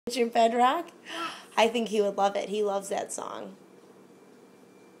Your bedrock? I think he would love it. He loves that song.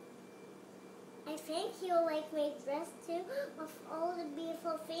 I think he'll like my dress too, with all the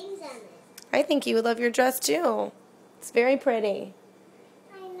beautiful things on it. I think he would love your dress too. It's very pretty.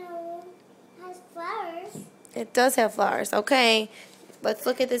 I know. It has flowers. It does have flowers. Okay, let's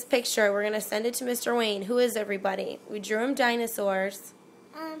look at this picture. We're going to send it to Mr. Wayne. Who is everybody? We drew him dinosaurs.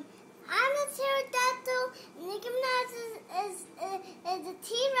 I'm a pterodactyl, Nicki Minaj is a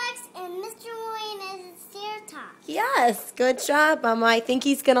T-Rex, and Mr. Wayne is a Ceratops. Yes, good job, Mama. I think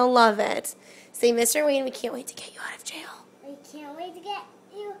he's going to love it. Say, Mr. Wayne, we can't wait to get you out of jail. We can't wait to get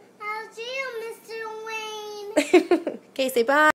you out of jail, Mr. Wayne. Okay, say bye.